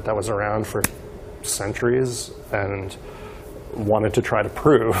element that was around for centuries and wanted to try to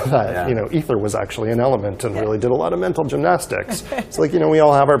prove that ether was actually an element and really did a lot of mental gymnastics. It's like, we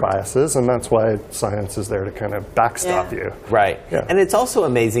all have our biases, and that's why science is there to kind of backstop you. Right. Yeah. And it's also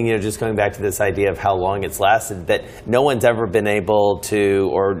amazing, just going back to this idea of how long it's lasted, that no one's ever been able to,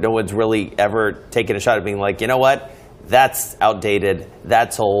 or no one's really ever taken a shot at being like, you know what? That's outdated,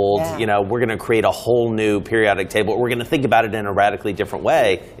 that's old, we're going to create a whole new periodic table. We're going to think about it in a radically different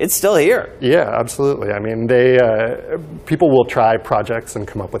way. It's still here. Yeah, absolutely. I mean, people will try projects and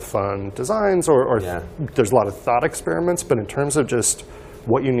come up with fun designs, or there's a lot of thought experiments, but in terms of just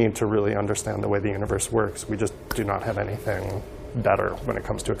what you need to really understand the way the universe works, we just do not have anything better when it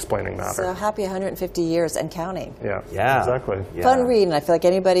comes to explaining matter. So happy 150 years and counting. Yeah, exactly. Yeah. Fun read, and I feel like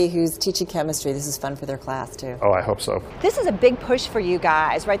anybody who's teaching chemistry, this is fun for their class too. Oh, I hope so. This is a big push for you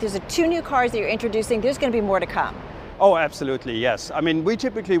guys, right? There's 2 new cars that you're introducing. There's going to be more to come. Oh, absolutely, yes. I mean, we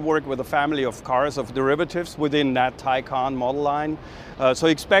typically work with a family of cars, of derivatives within that Taycan model line. So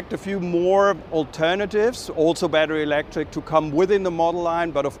expect a few more alternatives, also battery electric, to come within the model line.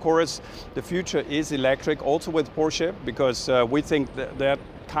 But of course, the future is electric, also with Porsche, because we think that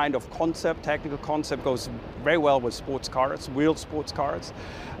kind of concept, technical concept, goes very well with sports cars, real sports cars.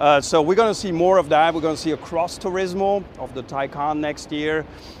 So we're going to see more of that. We're going to see a Cross Turismo of the Taycan next year.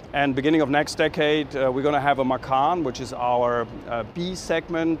 And beginning of next decade, we're going to have a Macan, which is our B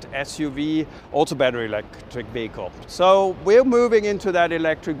segment SUV, also battery electric vehicle. So we're moving into that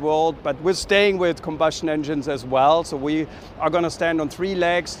electric world, but we're staying with combustion engines as well. So we are going to stand on 3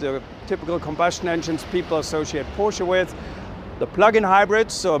 legs, the typical combustion engines people associate Porsche with, the plug-in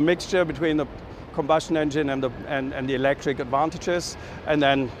hybrids, so a mixture between the combustion engine and the electric advantages, and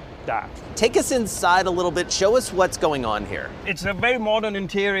then that. Take us inside a little bit. Show us what's going on here. It's a very modern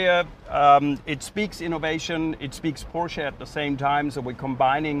interior. It speaks innovation. It speaks Porsche at the same time. So we're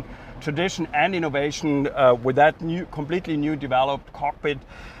combining tradition and innovation with that completely new developed cockpit.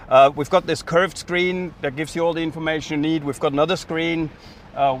 We've got this curved screen that gives you all the information you need. We've got another screen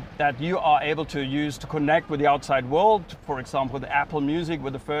that you are able to use to connect with the outside world. For example, with Apple Music,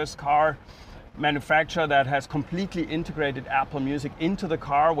 with the first car manufacturer that has completely integrated Apple Music into the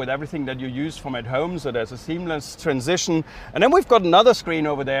car with everything that you use from at home, so there's a seamless transition. And then we've got another screen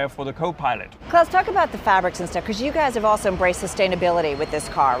over there for the co-pilot. Klaus, talk about the fabrics and stuff, because you guys have also embraced sustainability with this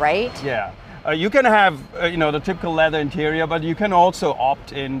car, right? Yeah. You can have the typical leather interior, but you can also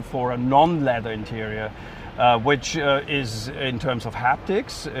opt in for a non-leather interior. Which is, in terms of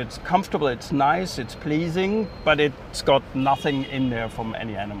haptics, it's comfortable, it's nice, it's pleasing, but it's got nothing in there from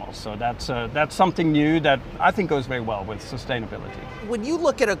any animals. So that's something new that I think goes very well with sustainability. When you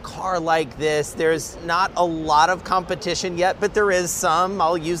look at a car like this, there's not a lot of competition yet, but there is some.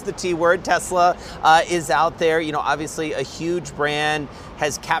 I'll use the T word. Tesla is out there. Obviously a huge brand,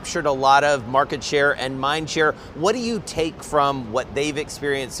 has captured a lot of market share and mind share. What do you take from what they've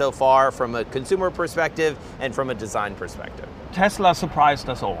experienced so far from a consumer perspective and from a design perspective? Tesla surprised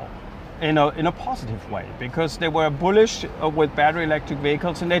us all in a positive way, because they were bullish with battery electric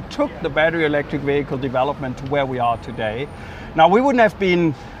vehicles, and they took the battery electric vehicle development to where we are today. Now, we wouldn't have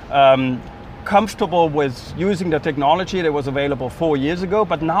been comfortable with using the technology that was available 4 years ago,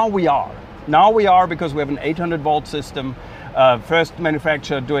 but now we are. Now we are, because we have an 800-volt system. First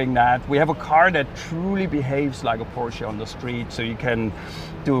manufacturer doing that. We have a car that truly behaves like a Porsche on the street, so you can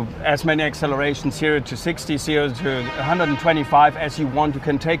do as many accelerations, 0 to 60, 0 to 125 as you want. You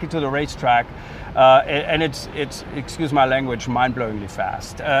can take it to the racetrack, and it's excuse my language, mind-blowingly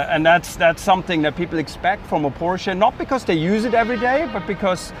fast. And that's something that people expect from a Porsche, not because they use it every day, but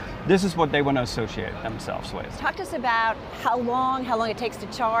because this is what they want to associate themselves with. Talk to us about how long it takes to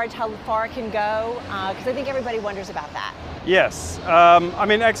charge, how far it can go, because I think everybody wonders about that. Yes,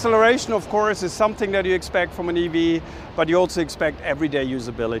 acceleration, of course, is something that you expect from an EV, but you also expect everyday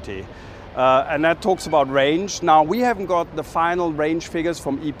usability. And that talks about range. Now, we haven't got the final range figures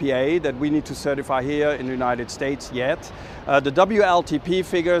from EPA that we need to certify here in the United States yet. The WLTP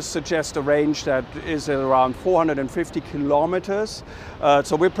figures suggest a range that is around 450 kilometers.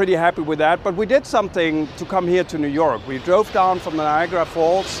 So we're pretty happy with that. But we did something to come here to New York. We drove down from the Niagara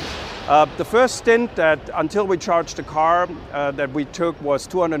Falls. The first stint that, until we charged the car, that we took was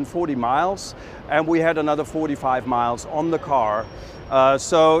 240 miles, and we had another 45 miles on the car.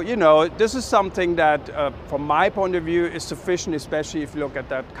 So, this is something that, from my point of view, is sufficient, especially if you look at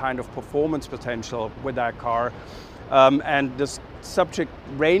that kind of performance potential with that car. And the subject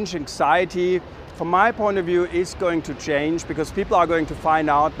range anxiety, from my point of view, is going to change, because people are going to find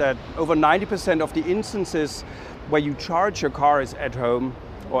out that over 90% of the instances where you charge your car is at home,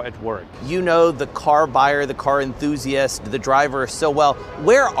 or at work. You know the car buyer, the car enthusiast, the driver so well.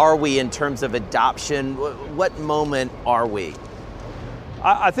 Where are we in terms of adoption? What moment are we?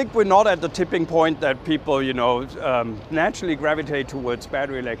 I think we're not at the tipping point that people, naturally gravitate towards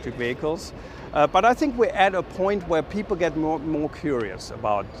battery electric vehicles. But I think we're at a point where people get more curious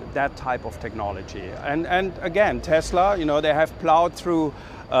about that type of technology. And again, Tesla, they have plowed through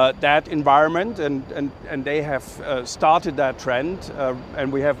that environment and they have started that trend,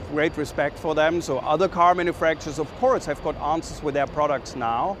 and we have great respect for them. So other car manufacturers, of course, have got answers with their products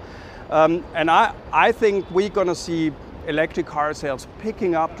now. And I think we're going to see electric car sales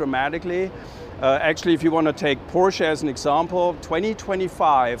picking up dramatically. Actually, if you want to take Porsche as an example,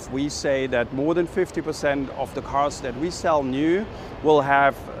 2025, we say that more than 50% of the cars that we sell new will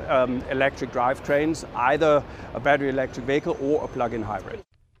have electric drivetrains, either a battery electric vehicle or a plug-in hybrid.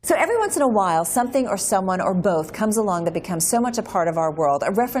 So every once in a while, something or someone or both comes along that becomes so much a part of our world,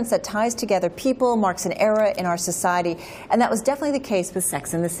 a reference that ties together people, marks an era in our society, and that was definitely the case with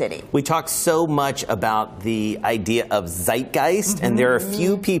Sex and the City. We talk so much about the idea of zeitgeist, and there are a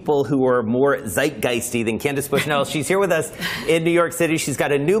few people who are more zeitgeisty than Candace Bushnell. She's here with us in New York City. She's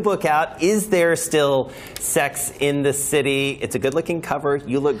got a new book out, Is There Still Sex in the City? It's a good-looking cover.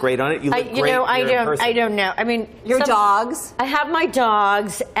 You look great on it. You look great. I don't know. I mean, your dogs? I have my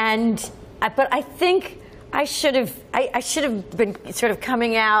dogs. But I think I should have been sort of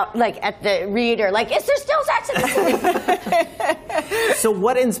coming out like at the reader, like, is there still sex in the city? So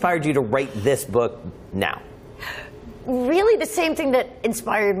what inspired you to write this book now? Really the same thing that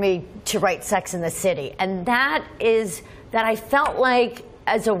inspired me to write Sex in the City. And that is that I felt like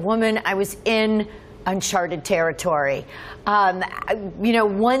as a woman I was in uncharted territory.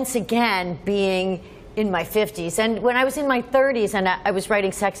 Once again being in my 50s. And when I was in my 30s and I was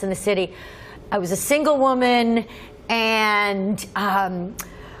writing Sex in the City, I was a single woman, and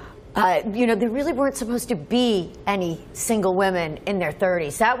there really weren't supposed to be any single women in their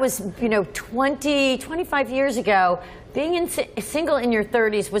 30s. That was 25 years ago. Being single in your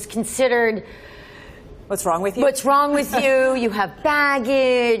 30s was considered, what's wrong with you? What's wrong with you? You have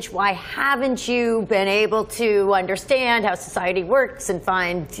baggage. Why haven't you been able to understand how society works and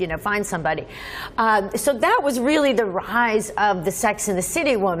find somebody? So that was really the rise of the Sex and the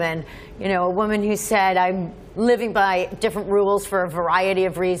City woman. A woman who said, I'm living by different rules for a variety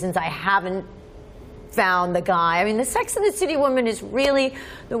of reasons. I haven't found the guy. I mean, the Sex and the City woman is really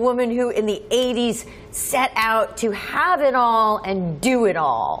the woman who in the 80s set out to have it all and do it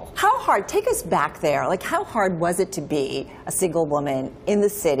all. How hard, take us back there, like how hard was it to be a single woman in the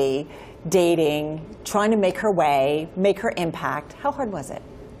city, dating, trying to make her way, make her impact? How hard was it?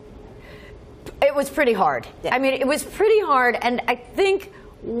 It was pretty hard. Yeah. I mean, it was pretty hard, and I think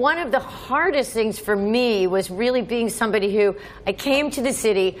one of the hardest things for me was really being somebody who, I came to the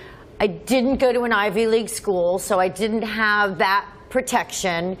city, I didn't go to an Ivy League school, so I didn't have that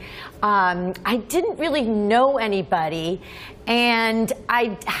protection. I didn't really know anybody, and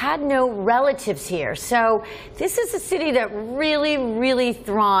I had no relatives here. So this is a city that really, really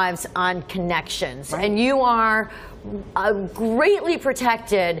thrives on connections. Right. And you are greatly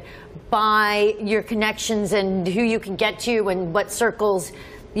protected by your connections and who you can get to and what circles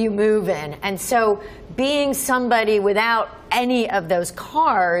you move in. And so being somebody without any of those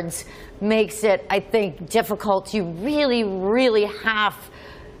cards makes it, I think, difficult. You really, really have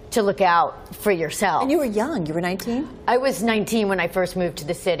to look out for yourself. And you were young. You were 19? I was 19 when I first moved to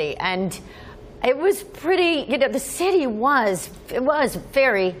the city. And it was pretty, the city was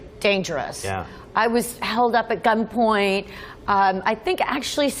very dangerous. Yeah. I was held up at gunpoint. I think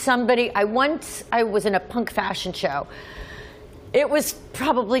actually I was in a punk fashion show. It was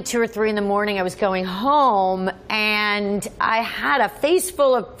probably 2 or 3 in the morning. I was going home, and I had a face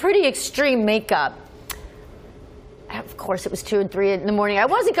full of pretty extreme makeup. Of course, it was 2 and 3 in the morning. I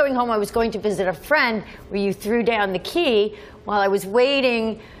wasn't going home. I was going to visit a friend where you threw down the key. While I was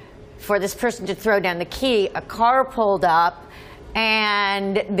waiting for this person to throw down the key, a car pulled up,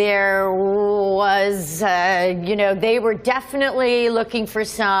 and there was, they were definitely looking for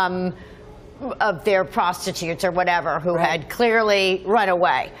some of their prostitutes or whatever who had clearly run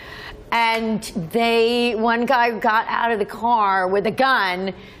away. And one guy got out of the car with a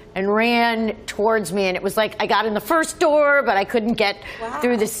gun and ran towards me, and it was like I got in the first door, but I couldn't get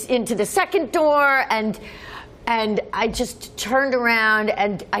through into the second door, and I just turned around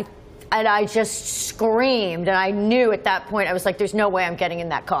and I just screamed, and I knew at that point, I was like, there's no way I'm getting in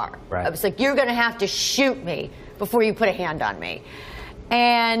that car. Right. I was like, you're gonna have to shoot me before you put a hand on me.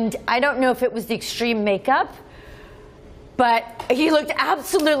 And I don't know if it was the extreme makeup, but he looked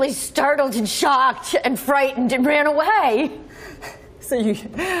absolutely startled and shocked and frightened and ran away.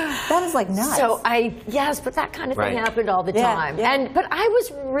 That is like nuts. Yes, but that kind of thing Right. happened all the time. Yeah. But I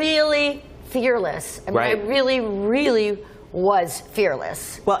was really fearless. I mean, Right. I really, really was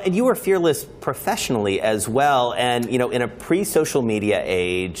fearless. Well, and you were fearless professionally as well. And, in a pre-social media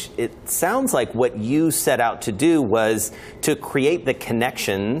age, it sounds like what you set out to do was to create the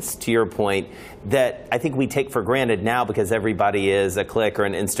connections, to your point, that I think we take for granted now because everybody is a click or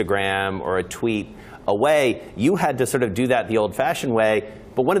an Instagram or a tweet away. You had to sort of do that the old-fashioned way.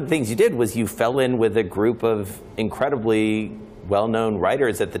 But one of the things you did was you fell in with a group of incredibly well-known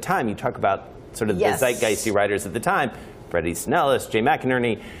writers at the time. You talk about sort of Yes. the zeitgeisty writers at the time. Bret Easton Ellis, Jay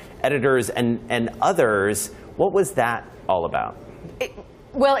McInerney, editors, and others. What was that all about?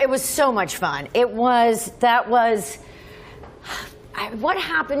 Well, it was so much fun. What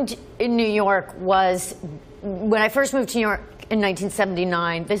happened in New York was, when I first moved to New York in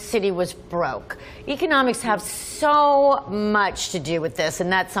 1979, this city was broke. Economics have so much to do with this, and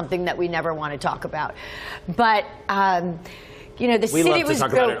that's something that we never want to talk about. But the city was We love to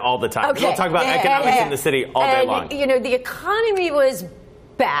talk about it all the time. Okay. We'll talk about economics in the city all day long. The economy was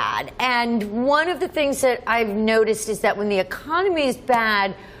bad. And one of the things that I've noticed is that when the economy is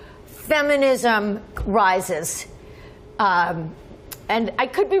bad, feminism rises. And I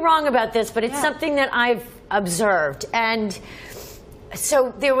could be wrong about this, but it's something that I've observed. And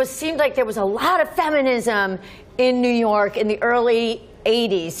so seemed like there was a lot of feminism in New York in the early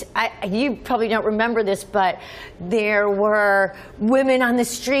 80s. You probably don't remember this, but there were women on the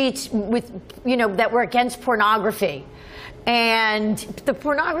street that were against pornography. And the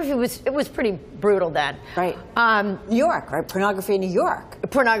pornography was pretty brutal then. Right. New York, right? Pornography in New York.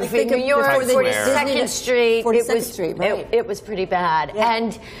 Pornography in New York, 42nd Street. 42nd Street, right. It was pretty bad. Yeah.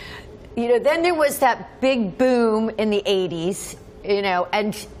 And, then there was that big boom in the 80s,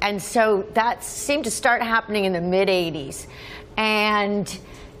 and so that seemed to start happening in the mid-80s. And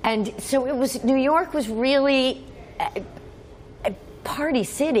so New York was really a party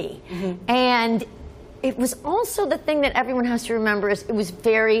city. Mm-hmm. And it was also the thing that everyone has to remember is it was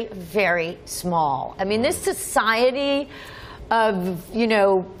very, very small. I mean, this society of,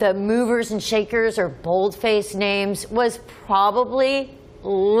 the movers and shakers or boldface names was probably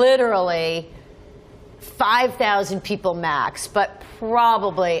literally 5,000 people max, but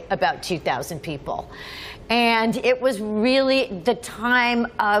probably about 2,000 people. And it was really the time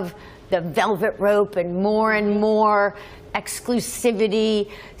of the velvet rope and more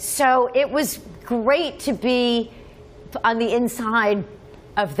exclusivity. So it was great to be on the inside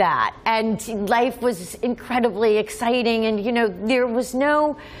of that. And life was incredibly exciting. And, there was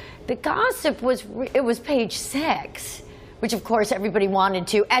the gossip was page 6. Which, of course, everybody wanted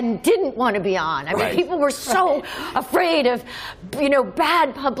to and didn't want to be on. I mean, people were so afraid of,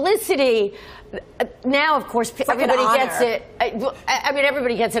 bad publicity. Now, of course, everybody gets it. I mean,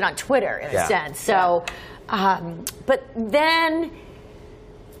 everybody gets it on Twitter, in a sense. So, but then,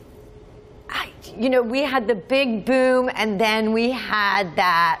 we had the big boom, and then we had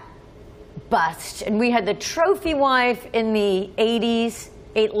that bust. And we had the trophy wife in the 80s,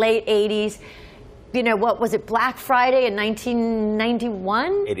 late 80s. What was it, Black Friday in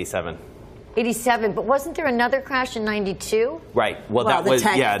 1991? 87, but wasn't there another crash in 92? Right. Well, that was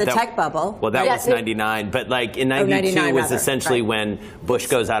the tech bubble. Well, that was 99, but like in 92 was essentially when Bush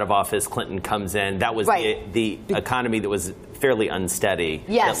goes out of office, Clinton comes in. That was the economy that was fairly unsteady.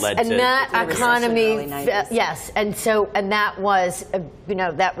 Yes, that led and to that economy, yes, and that was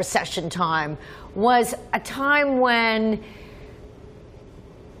that recession time was a time when.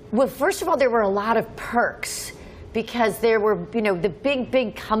 Well, first of all, there were a lot of perks because there were, the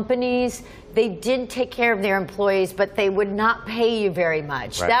big companies, they did take care of their employees, but they would not pay you very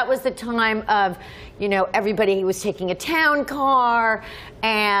much. Right. That was the time of, everybody was taking a town car,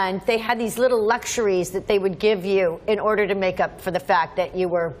 and they had these little luxuries that they would give you in order to make up for the fact that you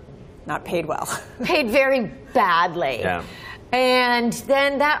were not paid well. Paid very badly. Yeah. And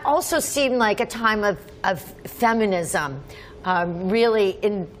then that also seemed like a time of feminism. Really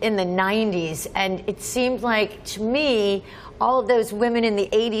in the 90s, and it seemed like to me all of those women in the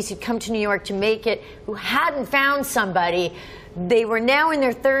 80s who'd come to New York to make it, who hadn't found somebody, they were now in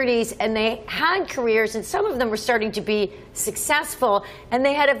their 30s and they had careers, and some of them were starting to be successful, and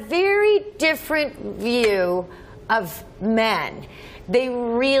they had a very different view of men. They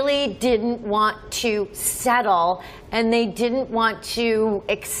really didn't want to settle, and they didn't want to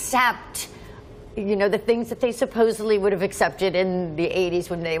accept the things that they supposedly would have accepted in the 80s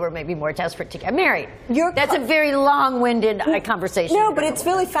when they were maybe more desperate to get married. That's a very long-winded conversation. No, but it's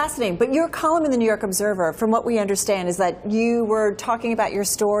really fascinating. But your column in the New York Observer, from what we understand, is that you were talking about your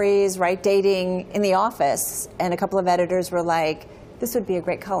stories, right, dating in the office, and a couple of editors were like, this would be a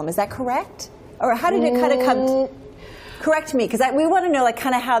great column. Is that correct? Or how did it kind of come? Correct me, because we want to know, like,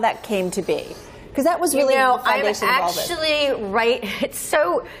 kind of how that came to be. Because that was really the foundation of all this. I'm actually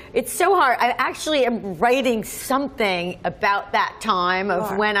it's so hard. I actually am writing something about that time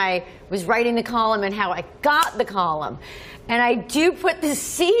of when I was writing the column and how I got the column. And I do put the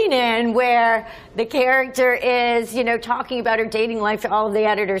scene in where the character is, you know, talking about her dating life to all of the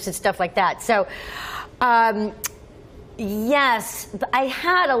editors and stuff like that. So, yes, I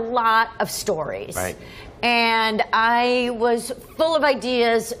had a lot of stories. Right. And I was full of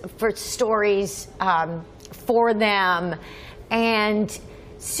ideas for stories for them. And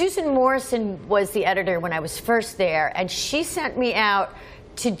Susan Morrison was the editor when I was first there, and she sent me out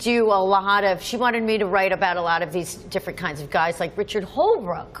to do she wanted me to write about a lot of these different kinds of guys, like Richard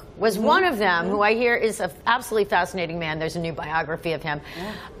Holbrooke was one of them, who I hear is an absolutely fascinating man. There's a new biography of him.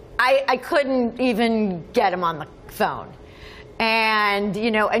 Yeah. I couldn't even get him on the phone. And, you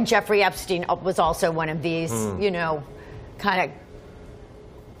know, and Jeffrey Epstein was also one of these, you know, kind of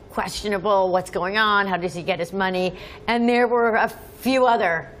questionable, what's going on, how does he get his money? And there were a few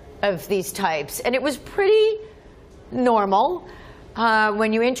other of these types. And it was pretty normal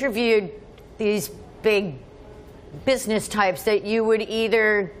when you interviewed these big business types that you would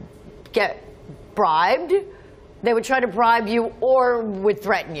either get bribed, they would try to bribe you, or would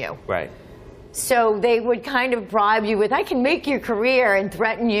threaten you. Right. So they would kind of bribe you with, I can make your career, and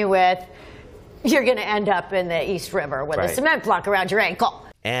threaten you with, you're going to end up in the East River with a cement block around your ankle.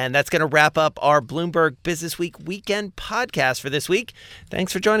 And that's going to wrap up our Bloomberg Businessweek weekend podcast for this week.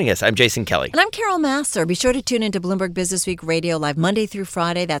 Thanks for joining us. I'm Jason Kelly. And I'm Carol Massar. Be sure to tune into Bloomberg Businessweek Radio live Monday through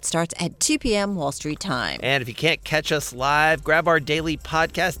Friday. That starts at 2 p.m. Wall Street time. And if you can't catch us live, grab our daily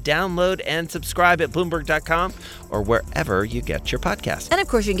podcast, download and subscribe at Bloomberg.com or wherever you get your podcasts. And of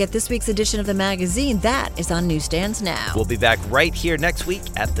course, you can get this week's edition of the magazine. That is on newsstands now. We'll be back right here next week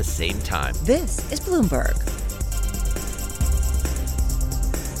at the same time. This is Bloomberg.